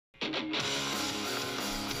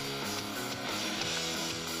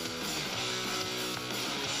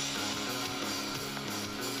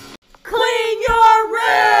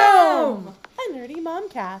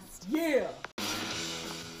Momcast. Yeah.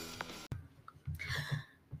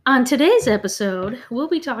 On today's episode, we'll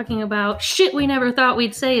be talking about shit we never thought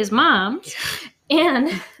we'd say as moms and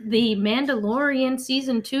the Mandalorian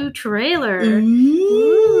Season 2 trailer.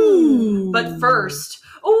 Ooh. But first,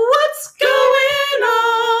 what's going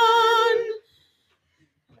on?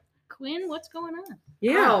 Quinn, what's going on?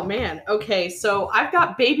 Yeah. Oh, man. Okay, so I've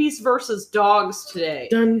got babies versus dogs today.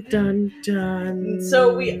 Dun, dun, dun.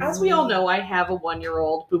 So as we all know, I have a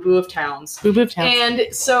 1-year-old, Boo Boo of Towns. Boo Boo Towns.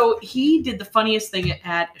 And so he did the funniest thing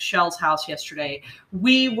at Shell's house yesterday.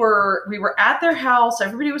 We were at their house.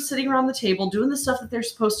 Everybody was sitting around the table doing the stuff that they're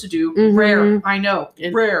supposed to do. Mhm. Rare. I know.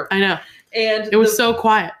 Rare. I know. And It was so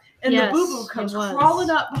quiet. And Yes, the Boo Boo comes it was.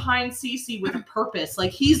 crawling up behind Cece with a purpose.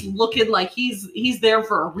 Like he's looking like he's there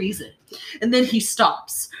for a reason. And then he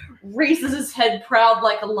stops, raises his head proud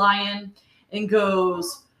like a lion, and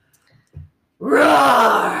goes, "Roar!"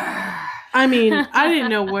 I mean, I didn't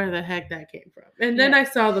know where the heck that came from. And then Yeah. I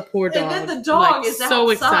saw the poor dog. And then the dog like, is so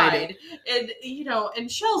outside. excited. And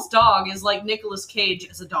and Shell's dog is like Nicolas Cage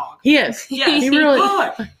as a dog. He is. Yes. He really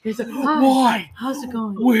Hi. He's like, Hi. why? How's it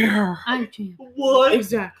going? Where? I'm Jim. What?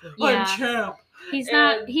 Exactly. Yeah. I'm Champ. He's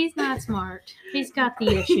And- not smart. He's got the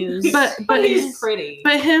issues. But he's pretty.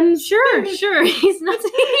 But Hims, sure, he's not.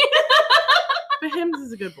 but Hims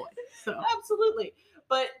is a good boy. So Absolutely.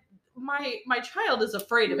 But my child is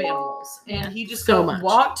afraid of animals, and he just So much.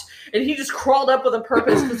 walked, and he just crawled up with a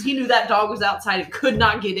purpose because he knew that dog was outside and could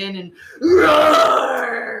not get in, and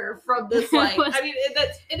roar from this like I mean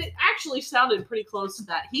it actually sounded pretty close to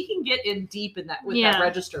that. He can get in deep in that with that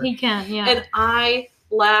register, He can, yeah. and I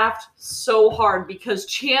laughed so hard because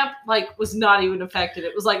Champ was not even affected.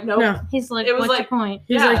 It was like no. He's like, It was what's like- your point?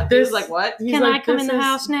 He's yeah, like he this. was like, what? He's Can like, I come in this the is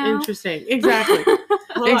house now? Interesting. Exactly.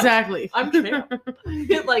 Hold on. Exactly. I'm Champ.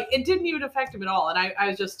 It didn't even affect him at all, and I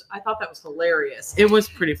thought that was hilarious. It was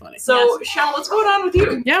pretty funny. So, Shell, what's going on with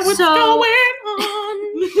you? Yeah, what's So- going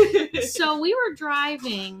on? So we were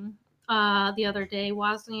driving the other day.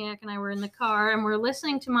 Wozniak and I were in the car, and we're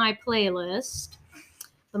listening to my playlist,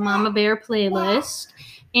 the Mama Bear playlist,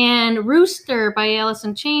 and Rooster by Alice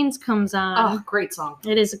in Chains comes on. Oh, great song.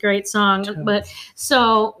 It is a great song. But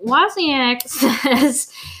so Wozniak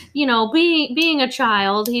says, being a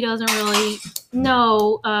child, he doesn't really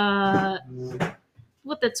know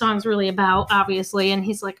what that song's really about, obviously. And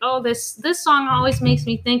he's like, oh, this song always makes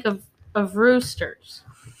me think of roosters.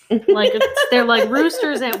 Like they're like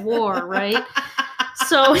roosters at war, right?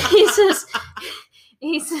 So he says,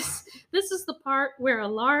 this is the part where a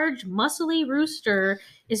large, muscly rooster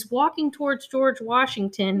is walking towards George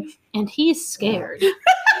Washington, and he's scared.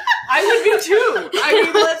 I would be too. I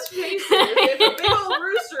mean, let's face it. If a big old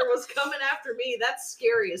rooster was coming after me, that's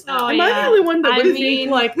scary as hell. Oh, Am I the yeah. only one that I would mean-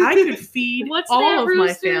 think like I could feed What's all that of my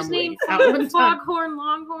rooster's family name? at one time? Foghorn,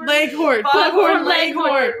 Longhorn? Leghorn. Foghorn,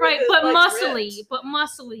 Leghorn. Right, but Like muscly. ripped. But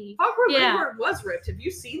muscly. Foghorn Yeah. Leghorn was ripped. Have you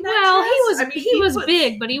seen that? Well, Jess? I mean, he was puts-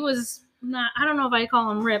 big, but he was not. I don't know if I call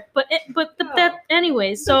him ripped, but Oh. that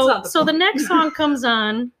anyway. That's So not the the point. next song comes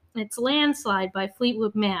on. It's "Landslide" by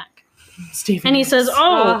Fleetwood Mac, Stephen and he says,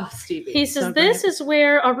 "Oh." Stevie. He says, So this great. is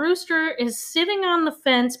where a rooster is sitting on the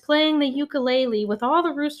fence playing the ukulele with all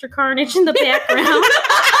the rooster carnage in the background.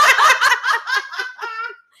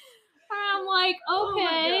 I'm like,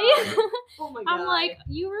 okay. Oh my god. I'm like,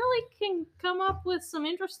 you really can come up with some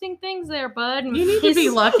interesting things there, bud. And You need to he's- be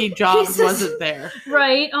lucky Jobs says- wasn't there.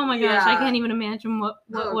 Right. Oh my gosh. I Yeah. can't even imagine what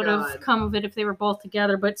Oh, would God. have come of it if they were both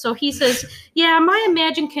together. But so he says, yeah, my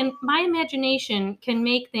imagination can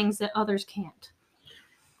make things that others can't.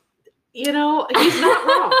 he's not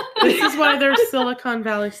wrong. This is why there's Silicon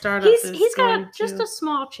Valley startups. He's got just a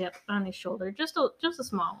small chip on his shoulder, just a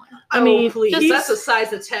small one. I mean, please, just- that's the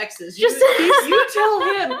size of Texas. Just- you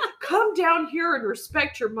tell him, come down here and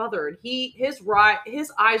respect your mother, and his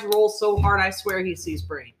eyes roll so hard, I swear he sees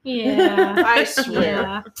brain. Yeah. I swear.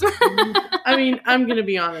 Yeah. I mean, I'm gonna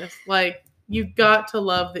be honest. Like, you've got to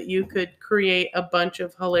love that you could create a bunch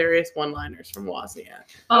of hilarious one-liners from Wozniak.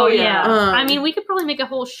 Oh yeah. yeah. I mean, we could probably make a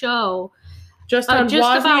whole show. Just on Just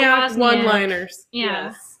about Wozniak Wozniak. one-liners. Yeah.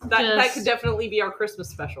 Yes. That Just- could definitely be our Christmas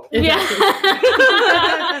special. Yeah.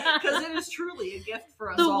 Because it is truly a gift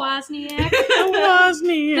for us The all. Wozniak.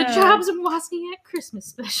 Wozniak. The Jobs of Wozniak Christmas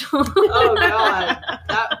special. Oh god,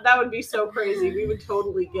 that would be so crazy. We would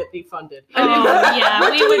totally get defunded. Oh yeah,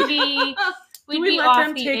 we would be. We'd Do we be let off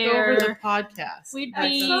them the take air. over the podcast? We'd At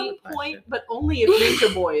be- some point, but only if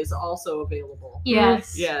Ninja Boy is also available.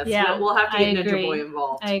 Yes. Yes, Yeah. we'll have to I get Ninja agree. Boy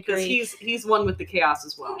involved. I Because agree. he's one with the chaos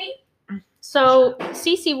as well. So,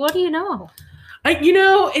 Cece, what do you know?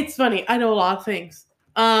 It's funny. I know a lot of things.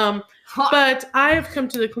 But I have come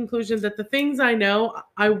to the conclusion that the things I know,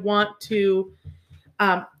 I want to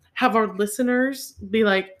have our listeners be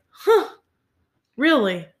like, huh,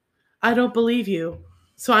 really? I don't believe you.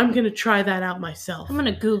 So I'm going to try that out myself. I'm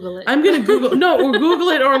gonna Google it. I'm gonna Google or Google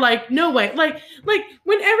it, or like no way, like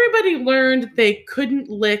when everybody learned they couldn't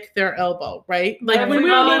lick their elbow, right? Like when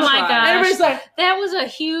we were Oh little, my gosh. everybody's like, That was a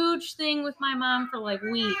huge thing with my mom for like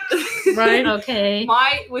weeks. right? Okay.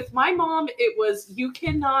 With my mom, it was you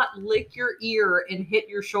cannot lick your ear and hit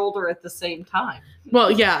your shoulder at the same time.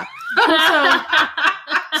 Well, yeah.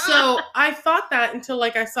 So I thought that until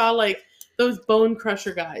like I saw like those Bone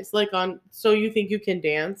Crusher guys, like on So You Think You Can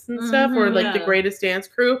Dance and stuff, or like the Yeah. Greatest Dance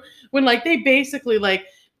Crew, when like they basically like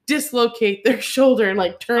dislocate their shoulder and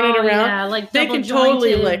like turn it around. Yeah, like They double can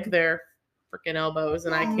totally jointed. lick their freaking elbows,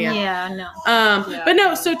 and I can't. Yeah, no. Yeah. But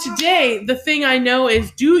no, so today the thing I know is,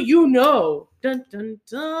 do you know? Dun dun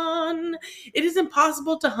dun. It is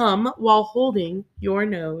impossible to hum while holding your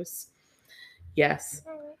nose. Yes.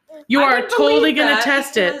 You I are would totally believe gonna that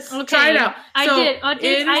test it. because- Try it out. I So did. it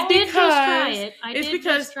is I did just try because- it. I it's did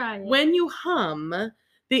because just try it. when you hum,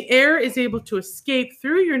 the air is able to escape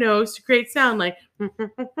through your nose to create sound like.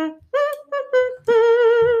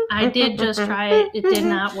 I did just try it. It did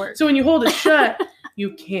not work. So when you hold it shut,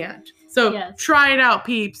 you can't. So Yes. try it out,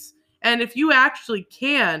 peeps. And if you actually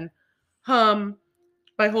can hum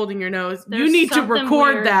by holding your nose, you There's need to something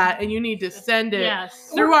record weird. that and you need to send it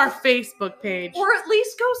Yes. through our Facebook page. Or at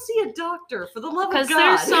least go see a doctor, for the love of God. Because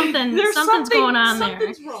there's something- something's going on there.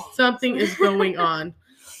 Something's wrong. Something is going on.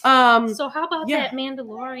 So how about yeah. that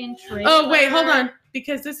Mandalorian trailer? Oh wait, hold on,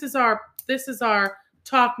 because this is our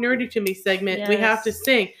Talk Nerdy to Me segment. We have to Yes.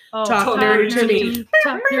 sing. Oh, Talk nerdy to me.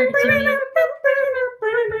 Talk nerdy to me.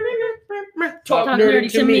 Talk Talk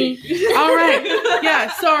nerdy to me. All right.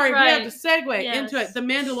 Yeah, sorry, we Right. have to segue Yes. into it. The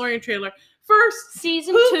Mandalorian trailer. First,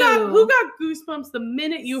 Season who 2. got goosebumps the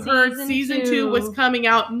minute you heard season 2 was coming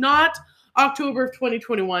out? Not October of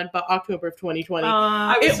 2021, but October of 2020.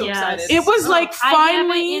 I was so yes. excited. It was like I have it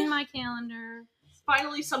finally, in my calendar.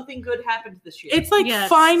 Finally, something good happened this year. it's like Yes.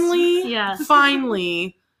 finally, Yes.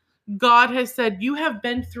 finally, God has said, you have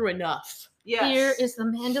been through enough. yes. Here is the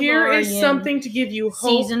Mandalorian. Here is something to give you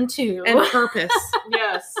hope Season 2. and purpose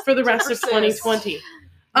yes. for the rest of persist. 2020.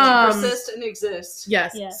 Persist and exist.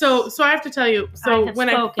 Yes. Yes. So I have to tell you, I have when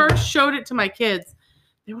spoken. I first showed it to my kids,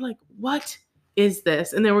 they were like, "What is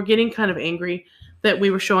this?" And they were getting kind of angry that we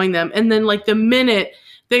were showing them. And then like the minute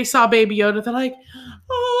they saw Baby Yoda, they're like,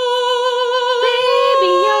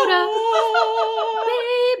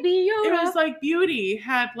 "Oh, Baby Yoda. It was like beauty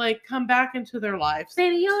had like come back into their lives.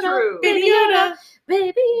 Baby Yoda. True. Baby Yoda.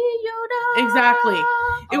 Baby Yoda. Exactly.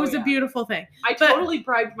 It Oh, was a yeah. beautiful thing. I But- totally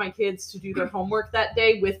bribed my kids to do their homework that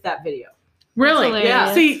day with that video. Really? hilarious.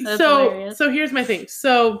 Yeah. See, That's so hilarious. here's my thing.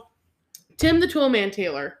 So Tim the Toolman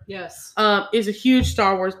Taylor Yes. is a huge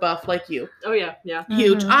Star Wars buff like you. Oh yeah. Yeah.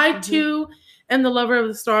 Huge. Mhm, I mhm. too am the lover of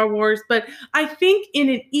the Star Wars, but I think in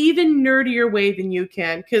an even nerdier way than you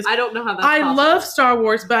can, because I don't know how that's I possible. love Star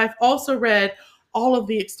Wars, but I've also read all of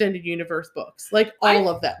the extended universe books, like all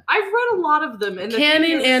of them, I've read a lot of them, and the canon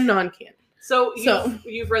thing is- and non-canon. So So-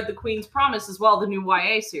 you've read The Queen's Promise as well, the new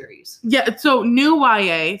YA series. Yeah, so new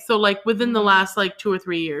YA, so like within the last like 2 or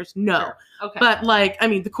 3 years, no. Sure. Okay. But like, I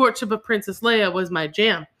mean, The Courtship of Princess Leia was my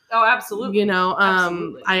jam. oh, absolutely. You know,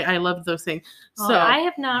 Absolutely. I loved those things. Well, So I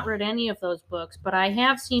have not read any of those books, but I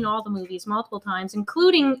have seen all the movies multiple times,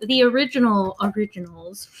 including the originals,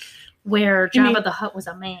 where You mean- Jabba the Hutt was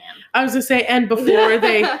a man. I was gonna say, and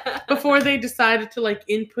before they decided to like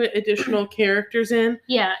input additional characters in,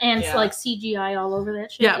 Yeah, and Yeah. like CGI all over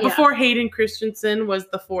that shit. yeah, before Hayden Christensen was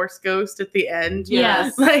the Force Ghost at the end.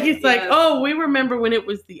 Yes. Like it's like, Yes. oh, we remember when it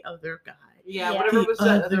was the other guy. yeah, Yeah. whatever was The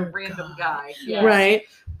the other random guy. guy. Yes. Right?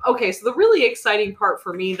 Okay, so the really exciting part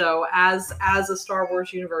for me though, as a Star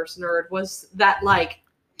Wars universe nerd, was that like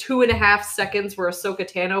 2.5 seconds where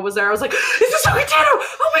Ahsoka Tano was there. I was like, it's Ahsoka Tano!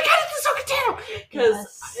 Oh my god, it's Ahsoka Tano!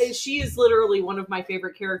 Because she is literally one of my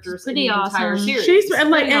favorite characters in Pretty the entire awesome. series. She's and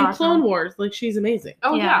like pretty and awesome. Clone Wars, like she's amazing.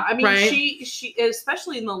 Oh yeah, Yeah. I mean, Right? she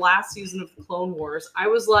especially in the last season of Clone Wars, I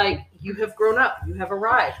was like, you have grown up, you have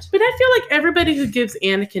arrived. But I feel like everybody who gives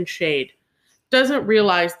Anakin shade doesn't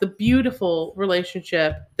realize the beautiful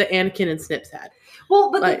relationship that Anakin and Snips had. Well,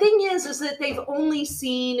 but Like- the thing is that they've only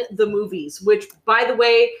seen the movies, which, by the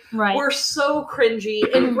way, Right. were so cringy.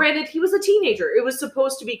 And granted, he was a teenager. It was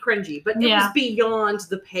supposed to be cringy, but it Yeah. was beyond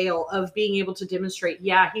the pale of being able to demonstrate,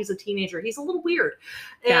 yeah, he's a teenager. He's a little weird.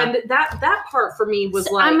 And that part for me was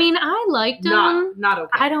like, I mean, I liked him. not okay.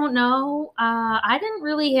 I don't know. I didn't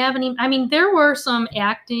really have any. I mean, there were some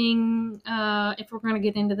acting. If we're going to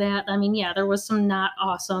get into that, I mean, yeah, there was some not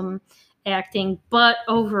awesome acting, but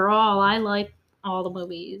overall, I liked all the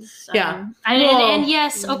movies. Yeah. And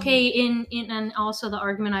yes, okay. In and also the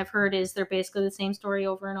argument I've heard is they're basically the same story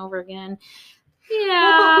over and over again.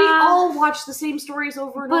 Yeah. Well, but we all watch the same stories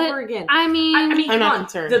over and But, over again. I mean, I mean, I'm come not on.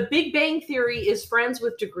 concerned. The Big Bang Theory is Friends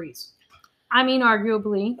with degrees.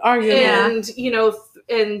 arguably. Arguably. And,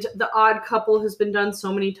 and The Odd Couple has been done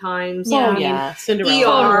so many times. Yeah. Oh I mean, yeah, Cinderella.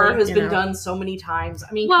 ER Totally, has you been know. done so many times.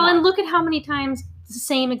 I mean, Well, come and on. look at how many times the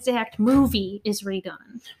same exact movie is redone.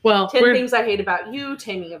 Well, 10 we're, Things I Hate About You,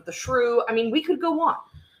 Taming of the Shrew. I mean, we could go on.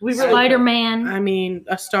 We really Spider-Man. I mean,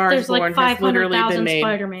 A Star There's Is like Born has literally 500,000 been made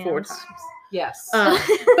Spider-Mans. 4 times. could. Yes.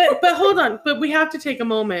 But hold on. But we have to take a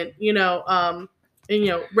moment.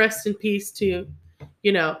 And rest in peace to,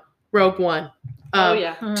 Rogue One. oh,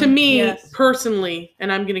 yeah. To me Yes. personally,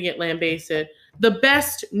 and I'm gonna get lambasted, the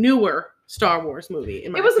best newer Star Wars movie.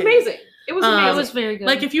 In my It was opinion. amazing. It was Um, amazing. It was very good.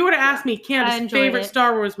 Like if you were to ask me, I Candace, enjoyed favorite it.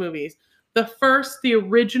 Star Wars movies, the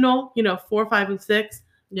original, 4, 5, and 6,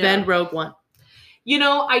 Yeah. then Rogue One.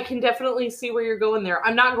 I can definitely see where you're going there.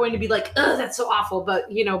 I'm not going to be like, oh, that's so awful. But,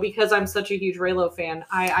 because I'm such a huge Reylo fan,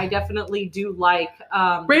 I definitely do like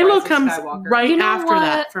Reylo Rise of comes Skywalker. right You know after what?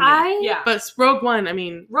 that for me. Yeah. But Rogue One, I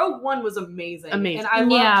mean, Rogue One was amazing. Amazing. And I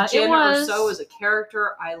loved Yeah, it Jen was. Erso as a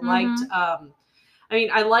character. I liked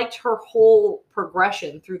I liked her whole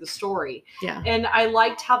progression through the story. yeah. And I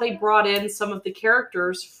liked how they brought in some of the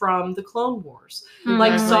characters from the Clone Wars. Mhm.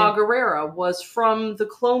 Like Exactly. Saw Gerrera was from the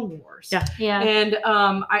Clone Wars. Yeah. Yeah. And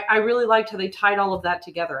I really liked how they tied all of that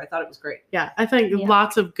together. I thought it was great. Yeah, I think Yeah.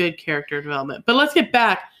 lots of good character development. But let's get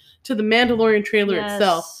back to the Mandalorian trailer Yes.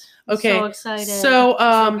 itself. Okay. So excited. So,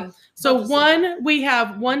 good. so Love to see we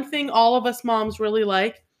have one thing all of us moms really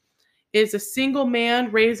like is a single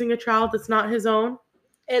man raising a child that's not his own.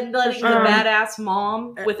 And letting the Um, badass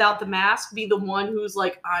mom without the mask be the one who's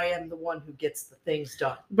like, I am the one who gets the things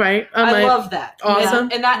done. Right? I love that. awesome.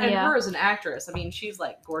 And Yeah. her as an actress, I mean, she's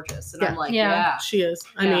like gorgeous. And Yeah. I'm like, Yeah. yeah. She is.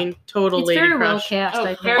 I Yeah. mean, total it's lady very well crush. cast. Oh, I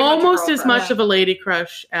think. very much a Almost girl as crush. much of a lady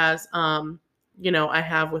crush as I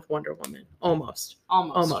have with Wonder Woman. Almost.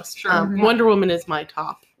 Sure. Mhm. Wonder Woman is my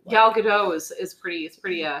top. Gal Gadot is pretty. It's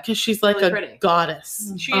pretty. Because she's like really a pretty.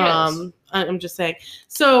 goddess. She is. I'm just saying.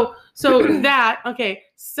 So that, okay.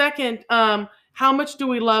 Second, how much do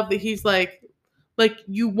we love that he's like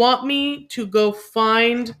you want me to go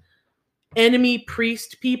find enemy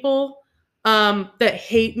priest people that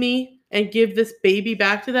hate me and give this baby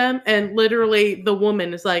back to them? And literally the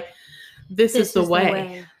woman is like, this is the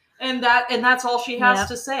way. And that's all she has Yep.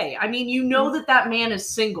 to say. I mean, you know that man is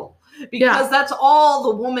single because Yeah. that's all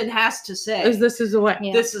the woman has to say. This is the way.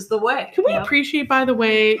 Yeah. This is the way. Can we Yep. appreciate, by the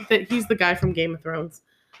way, that he's the guy from Game of Thrones?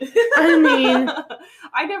 I mean,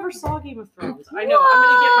 I never saw Game of Thrones. I know I'm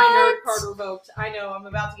gonna get my nerd What? card revoked. I know I'm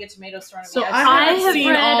about to get tomatoes thrown at me. So I've I seen I haven't have seen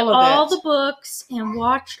read all of all it. the books and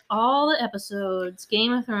watched all the episodes.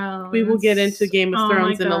 Game of Thrones. we will get into Game of Oh my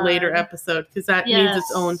Thrones in a later God. episode because that needs its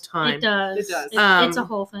Yes, own time. It does. It does. It's a Um,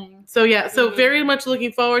 whole thing. So yeah, so Mhm. very much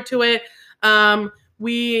looking forward to it.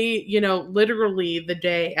 We, literally the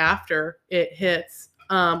day after it hits,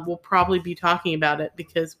 we'll probably be talking about it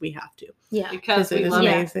because we have to. Yeah. because it we is love it.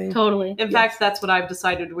 amazing. Totally. In fact, that's what I've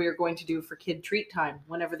decided we are going to do for kid treat time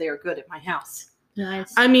whenever they are good at my house.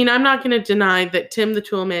 Nice. I mean, I'm not going to deny that Tim the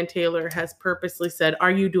Toolman Taylor has purposely said,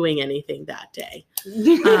 "Are you doing anything that day?"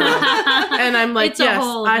 And I'm like, It's a "Yes,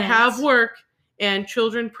 whole I event. have work, and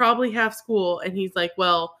children probably have school." And he's like,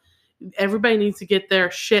 "Well, everybody needs to get their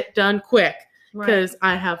shit done quick Right. because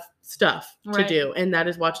I have stuff to Right. do, and that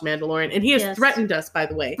is watch Mandalorian." And he has Yes. threatened us, by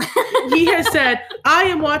the way. He has said, "I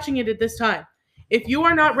am watching it at this time. If you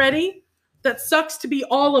are not ready, that sucks to be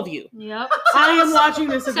all of you. Yep. I am watching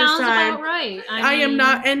this at this Sounds time. about right. I am mean,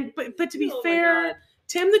 not." And but to be Oh my fair, God.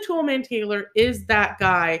 Tim the Toolman Taylor is that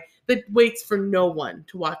guy that waits for no one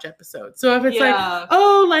to watch episodes. So if it's like, Yeah.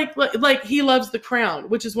 oh, like he loves The Crown,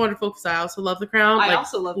 which is wonderful because I also love The Crown. I like,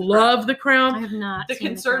 also love the love The I Crown. have not. The seen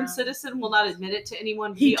concerned Crown. citizen will not admit it to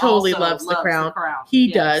anyone. But He totally also loves The Crown. He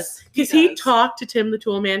Yes, does because he does. talked to Tim the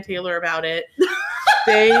Toolman Taylor about it.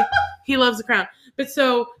 He loves The Crown. But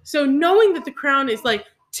so knowing that The Crown is like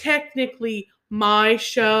technically my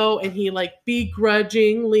show and he like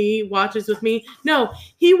begrudgingly watches with me. No,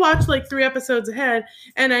 he watched like 3 episodes ahead,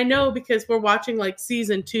 and I know because we're watching like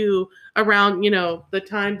season 2 around, the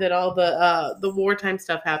time that all the wartime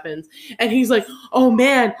stuff happens. And he's like, "Oh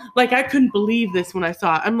man, like I couldn't believe this when I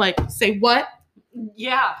saw it." I'm like, "Say what?"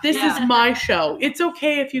 Yeah. This is my show. It's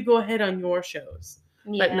okay if you go ahead on your shows,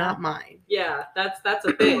 but not mine. Yeah, that's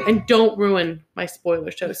a thing. And don't ruin my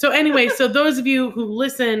spoiler show. So anyway, so those of you who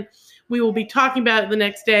listen, we will be talking about it the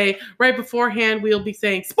next day. Right beforehand, we'll be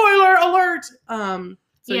saying spoiler alert. So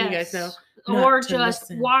you guys know. Or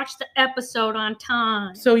just watch the episode on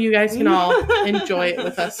time. So you guys can all enjoy it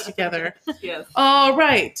with us together. Yes. All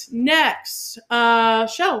right. Next,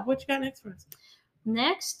 Shell, what you got next for us?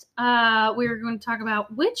 Next, we're going to talk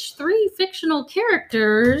about which 3 fictional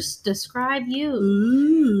characters describe you.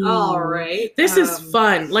 Ooh. All right. This is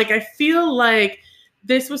fun. Like, I feel like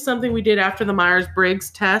this was something we did after the Myers-Briggs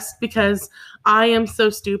test because I am so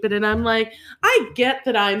stupid and I'm like, I get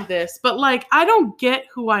that I'm this, but like, I don't get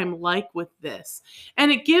who I'm like with this.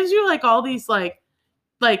 And it gives you like all these like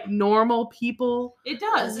normal people. It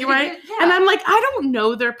does. You're right. Yeah. And I'm like, I don't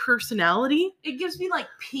know their personality. It gives me like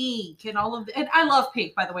Pink and all of and I love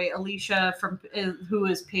Pink, by the way. Alicia from who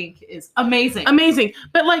is Pink is amazing. Amazing.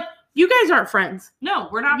 But like, you guys aren't friends. No,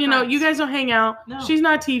 we're not friends. You guys don't hang out. No. She's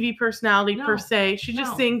not a TV personality No. per se. She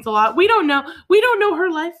just No. sings a lot. We don't know her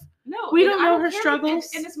life. No, We and don't I know her care.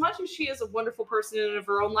 struggles. And as much as she is a wonderful person in of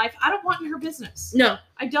her own life, I don't want in her business. No.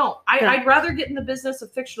 I don't. No. I'd rather get in the business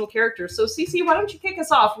of fictional characters. So, Cece, why don't you kick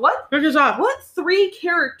us off? What 3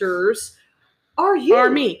 characters are you? Are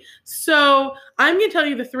me. So I'm going to tell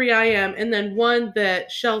you the 3 I am, and then one that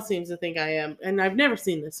Shell seems to think I am. And I've never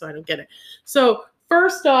seen this, so I don't get it. So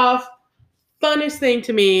first off, funnest thing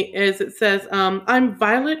to me is it says, I'm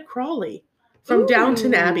Violet Crawley from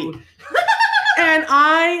Downton Abbey. And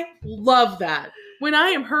I love that. When I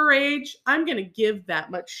am her age, I'm going to give that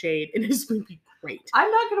much shade, and it's going to be great. I'm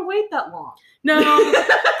not going to wait that long. No,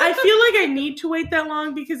 I feel like I need to wait that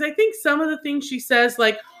long because I think some of the things she says,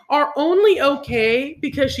 like, are only okay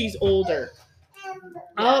because she's older. Yes.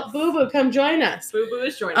 Oh, Boo Boo, come join us. Boo Boo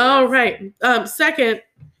is joining us. Oh, right. Second,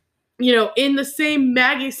 in the same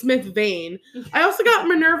Maggie Smith vein, I also got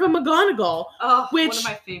Minerva McGonagall. Oh, which, one of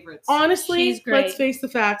my favorites. Honestly, She's great. let's face the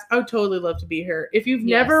facts. I would totally love to be her. If you've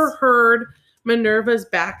Yes. never heard Minerva's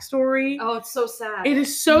backstory, Oh, it's so sad. it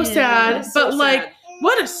is so sad. It's so But like, sad.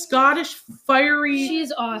 what a Scottish fiery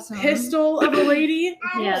She's awesome. pistol of a lady.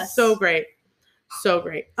 Yes. So great. So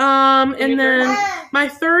great. And your then my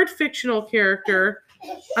third fictional character,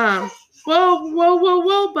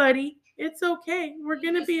 whoa, buddy. It's okay. We're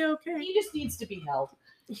gonna be okay. He just needs to be held.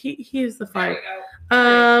 He is the There we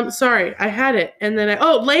fire. go. Sorry, I had it. And then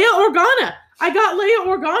Leia Organa. I got Leia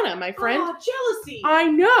Organa, my friend. Oh, jealousy. I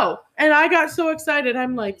know. And I got so excited.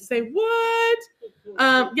 I'm like, say what?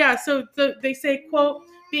 Yeah, so they say, quote,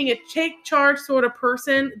 being a take charge sort of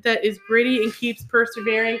person that is gritty and keeps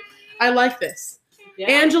persevering. I like this. Yeah.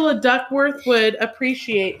 Angela Duckworth would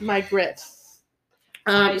appreciate my grit.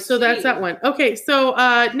 I So that's see. that one. Okay, so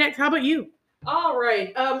next, how about you? All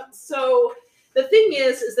right. So the thing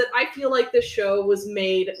is that I feel like this show was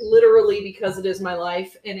made literally because it is my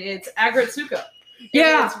life, and it's Agretsuko.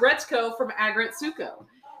 Yeah. It's Retsuko from Agretsuko.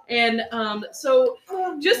 And so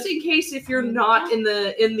just in case if you're not in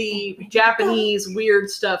the Japanese weird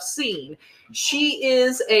stuff scene, she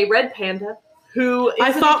is a red panda who is I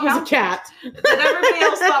an thought was a accountant cat. that everybody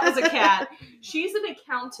else thought was a cat. She's an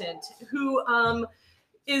accountant who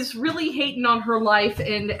is really hating on her life,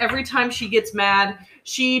 and every time she gets mad,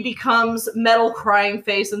 she becomes metal crying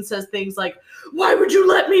face and says things like, "Why would you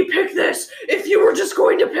let me pick this if you were just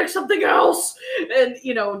going to pick something else?" And,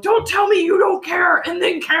 don't tell me you don't care and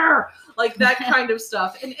then care. Like that kind of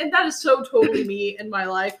stuff. And that is so totally me in my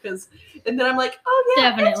life. And then I'm like, oh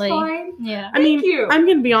yeah, Definitely. it's fine. Yeah. I mean, Thank you. I'm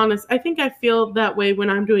gonna be honest. I think I feel that way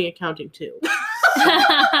when I'm doing accounting too.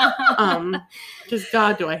 Because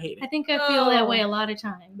God, do I hate I it. think I feel that way a lot of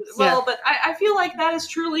times. Well, but I feel like that is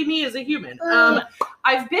truly me as a human.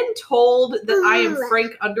 I've been told that I am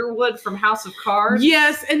Frank Underwood from House of Cards.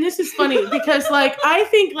 Yes, and this is funny because, like, I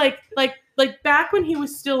think like back when he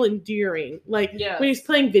was still endearing, like Yeah. when he's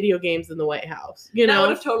playing video games in the White House, That know, would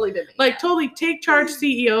have totally been me. like totally take charge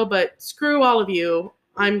CEO, but screw all of you.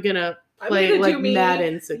 I'm gonna I'm play gonna like do me.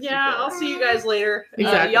 Madden 64. Yeah, I'll see you guys later.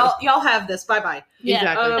 Exactly. Y'all have this. Bye bye. Yeah.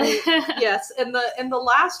 Exactly. Yes, and the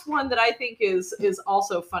last one that I think is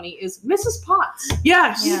also funny is Mrs. Potts.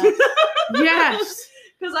 Yes. Yeah. Yes.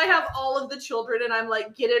 because I have all of the children, and I'm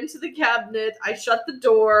like, get into the cabinet. I shut the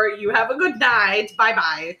door. You have a good night. Bye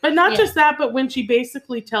bye. But not just that, but when she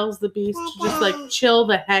basically tells the beast to just like chill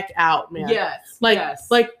the heck out, man. Yes. Like, yes.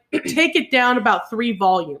 like take it down about 3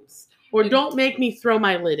 volumes, or don't make me throw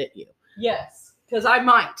my lid at you. Yes, because I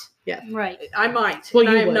might. Yeah. Right. I might. Well,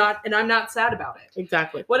 and you I'm would. not. And I'm not sad about it.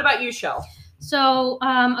 Exactly. What about you, Shell? So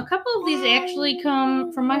a couple of these actually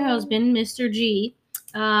come from my husband, Mr. G.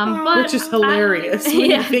 But Which is hilarious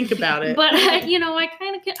when you think about it. But I kind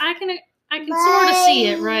of I can sort of see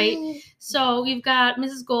it, right? So you've got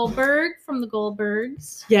Mrs. Goldberg from the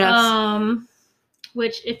Goldbergs. Yes.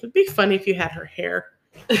 Which if It'd be funny if you had her hair.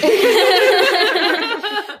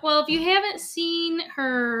 well, if you haven't seen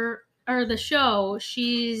her or the show,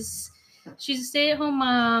 she's a stay-at-home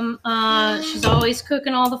mom. She's always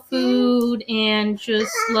cooking all the food and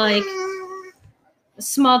just like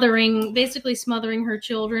basically smothering her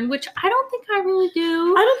children, which I don't think I really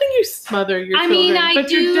do. I don't think you smother your I children, mean, I but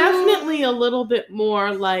do. you're definitely a little bit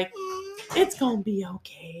more like, it's gonna be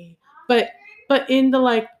okay. But in the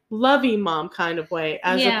like lovey mom kind of way,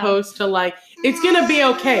 as opposed to like, it's gonna be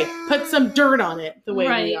okay. Put some dirt on it the way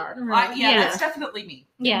we are. Right. That's definitely me.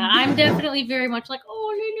 Yeah, I'm definitely very much like, oh,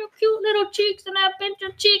 little cute little cheeks and that pinch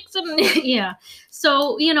of cheeks and yeah.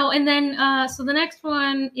 So and then so the next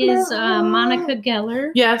one is Monica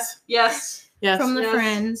Geller Yes. Yes. Yes. from the Yes.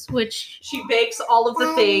 Friends, which She bakes all of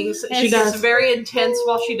the things. Yes. She She gets does. very intense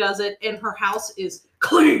while she does it, and her house is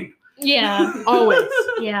clean. yeah, Always.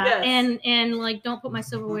 yeah, Yes. and like don't put my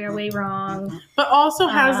silverware away wrong. But also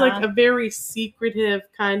has like a very secretive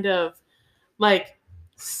kind of like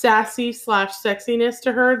sassy / sexiness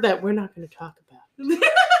to her that we're not going to talk about.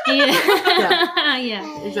 Yeah,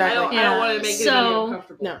 yeah. Exactly. I don't want to make anybody So-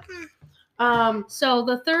 uncomfortable. No. So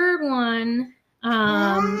the third one,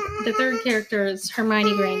 the third character is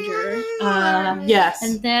Hermione Granger. Yes.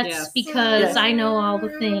 And that's Yes. because Yes. I know all the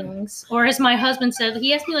things. Or as my husband said,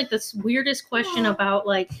 he asked me like this weirdest question about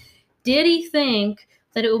like, did he think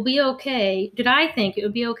that it would be okay? Did I think it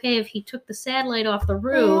would be okay if he took the satellite off the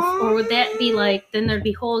roof? Or would that be like, then there'd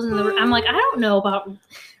be holes in the roof? I'm like, I don't know about,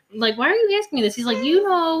 like, why are you asking me this? He's like, you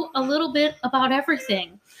know a little bit about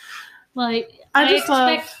everything. Like, I just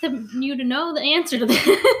expect you to know the answer to this.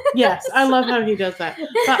 Yes, I love how he does that.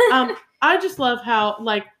 But I just love how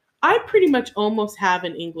like I pretty much almost have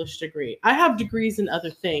an English degree. I have degrees in other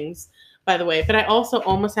things, by the way, but I also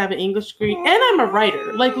almost have an English degree, and I'm a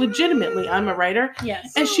writer. Like legitimately, I'm a writer,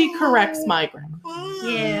 Yes. and she corrects my grammar.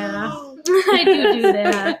 Yeah. I do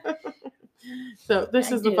that. So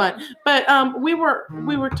this I is the do. fun. But we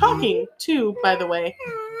were talking too, by the way,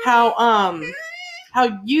 how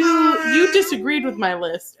you disagreed with my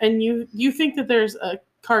list, and you think that there's a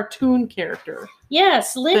cartoon character.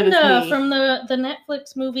 Yes, That Linda is me. from the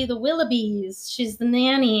Netflix movie The Willoughbys. She's the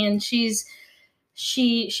nanny, and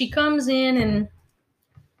she comes in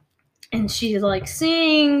and she like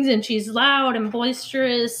sings, and she's loud and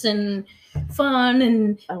boisterous and fun,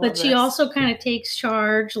 and I love but she this. also kind of takes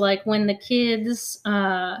charge, like when the kids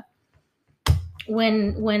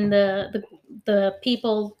when the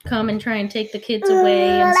people come and try and take the kids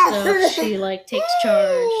away and stuff, she like takes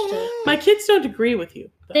charge to. My kids don't agree with you,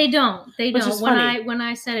 though. They don't. Which is When funny. when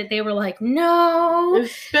I said it, they were like, "No."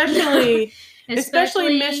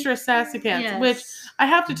 Especially Mistress Sassy Pants, yes. which I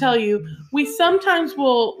have to tell you, we sometimes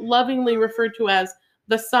will lovingly refer to as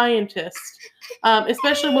the scientist,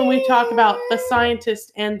 especially when we talk about the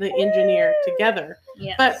scientist and the engineer together.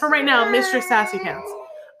 Yes. But for right now, Mistress Sassy Pants.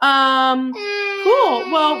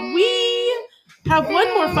 Cool. Well, we have one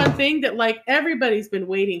more fun thing that like everybody's been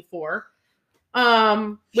waiting for,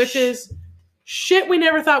 which is shit we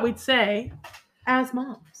never thought we'd say as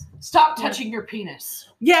moms. Stop touching your penis.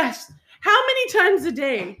 Yes. How many times a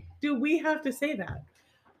day do we have to say that?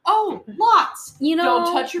 Oh, lots. You know,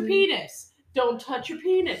 Don't touch your penis. Don't touch your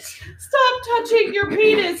penis. Stop touching your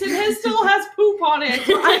penis. It still has poop on it.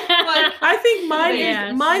 Like, I think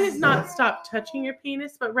Yes. mine is not stop touching your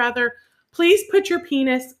penis, but rather please put your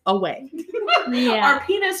penis away. Yeah. Our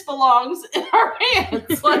penis belongs in our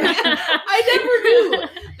pants. Like, I never knew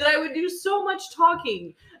that I would do so much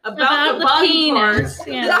talking about the body penis. part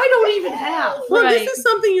Yeah. that I don't even have. Well, Right. this is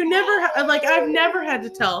something you never like. I've never had to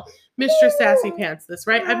tell Mistress Sassy Pants this,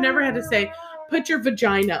 right? I've never had to say, put your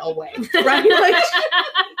vagina away, right? Like,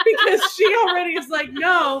 because she already is like,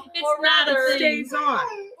 no, It's Or not a rather, thing. stays on.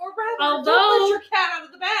 Or rather, Although- don't let your cat out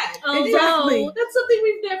of the bag. Exactly. That's something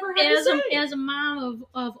we've never had As to say. a mom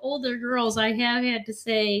of older girls, I have had to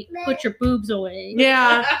say, put your boobs away.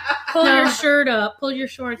 Yeah, Pull No. your shirt up. Pull your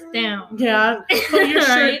shorts down. yeah. Put your shirt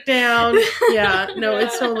Right? down. Yeah, no,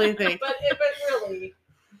 it's totally a thing. But really,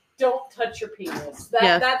 don't touch your penis.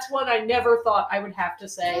 Yes. That's one I never thought I would have to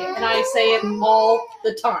say, and I say it all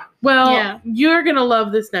the time. Well, Yeah. you're gonna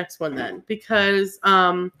love this next one then, because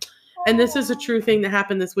and this is a true thing that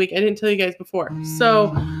happened this week. I didn't tell you guys before.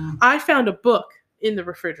 So I found a book in the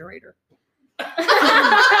refrigerator.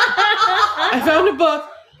 I found a book.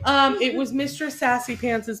 It was Mistress Sassy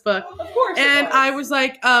Pants' book. Of course. And I was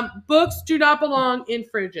like, books do not belong in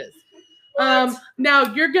fridges.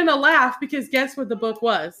 Now you're gonna laugh because guess what the book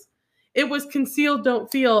was? It was Conceal,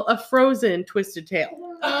 Don't Feel, a Frozen Twisted Tale.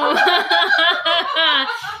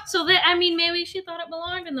 So that, I mean, maybe she thought it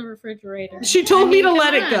belonged in the refrigerator. She told me to come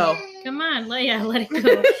let it on. go. Come on, let it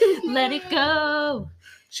go. Let it go.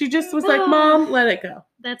 She just was like, Mom, let it go.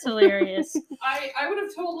 That's hilarious. I would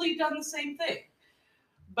have totally done the same thing.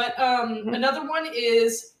 But another one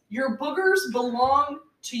is your boogers belong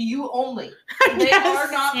to you only. They Yes.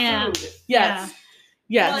 are not Yeah. food. Yes.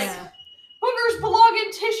 Yes. Like, Yeah. boogers belong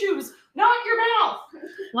in tissues, not your mouth.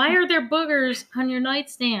 Why are there boogers on your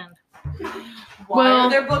nightstand? Why Well- are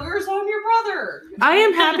there boogers on your brother? I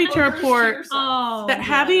am happy to Boogers report yourself. Oh, that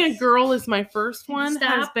having a yes. girl as my first one stop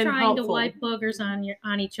has been trying helpful to wipe boogers on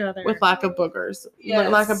each other. with lack of boogers. Yes.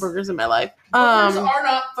 Lack of boogers in my life. Boogers are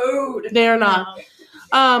not food. They are not.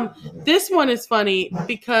 No. This one is funny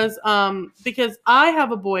because I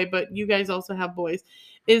have a boy, but you guys also have boys.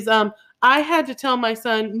 I had to tell my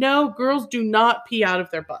son, no, girls do not pee out of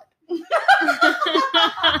their butt. But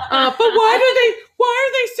why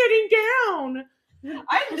are they sitting down?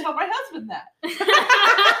 I had to tell my husband that.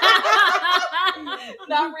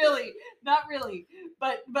 Not really.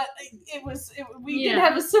 But we did Yeah.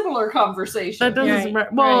 have a similar conversation. That doesn't.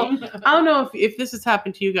 Well, I don't know if this has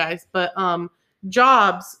happened to you guys, but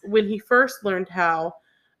Jobs, when he first learned how,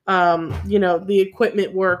 the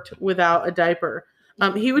equipment worked without a diaper,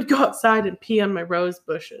 he would go outside and pee on my rose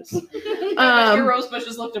bushes. Your rose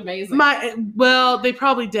bushes looked amazing. They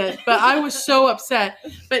probably did, but I was so upset.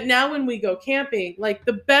 But now when we go camping, like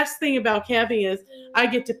the best thing about camping is I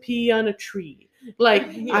get to pee on a tree. Like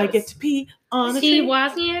I Yes. get to pee on a See, tree.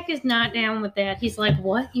 Wozniak is not down with that. He's like,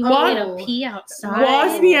 what? You What? want me to pee outside?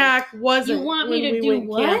 Wozniak wasn't. You want when me to we do went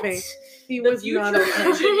what? camping. He The was future not okay.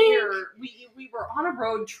 engineer. We were on a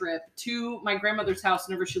road trip to my grandmother's house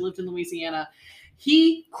whenever she lived in Louisiana.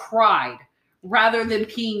 He cried rather than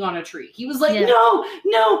peeing on a tree. He was like, Yeah. no,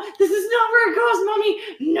 this is not where it goes, mommy.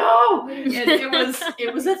 No. And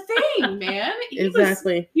it was a thing, man.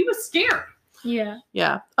 Exactly. He was scared. Yeah.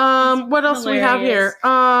 Yeah. What else do we have here?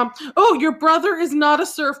 Your brother is not a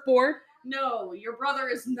surfboard. No, your brother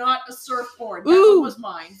is not a surfboard. That Ooh. one was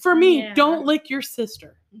mine. For me, Yeah. don't lick your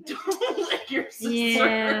sister. Don't lick your sister.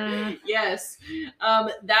 Yeah. Yes.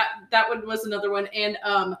 That one was another one. And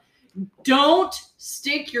don't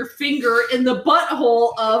stick your finger in the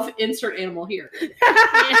butthole of insert animal here.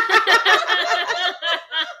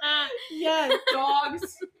 Yes.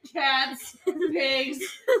 Dogs, cats, pigs,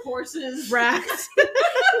 horses. Rats.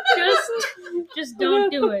 Just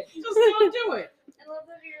don't do it. Just don't do it.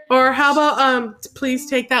 Or how about please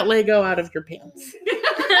take that Lego out of your pants.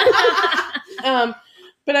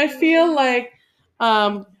 But I feel like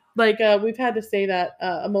we've had to say that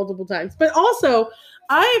multiple times. But also,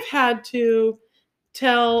 I've had to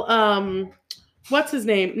tell what's his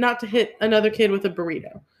name not to hit another kid with a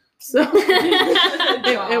burrito. So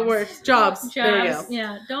it works. Jobs. There we go.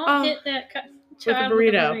 Yeah. Don't hit that child with a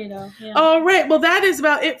burrito. With a burrito. Yeah. All right. Well, that is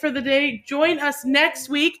about it for the day. Join us next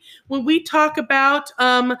week when we talk about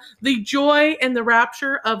the joy and the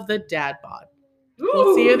rapture of the dad bod.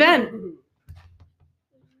 We'll see you then.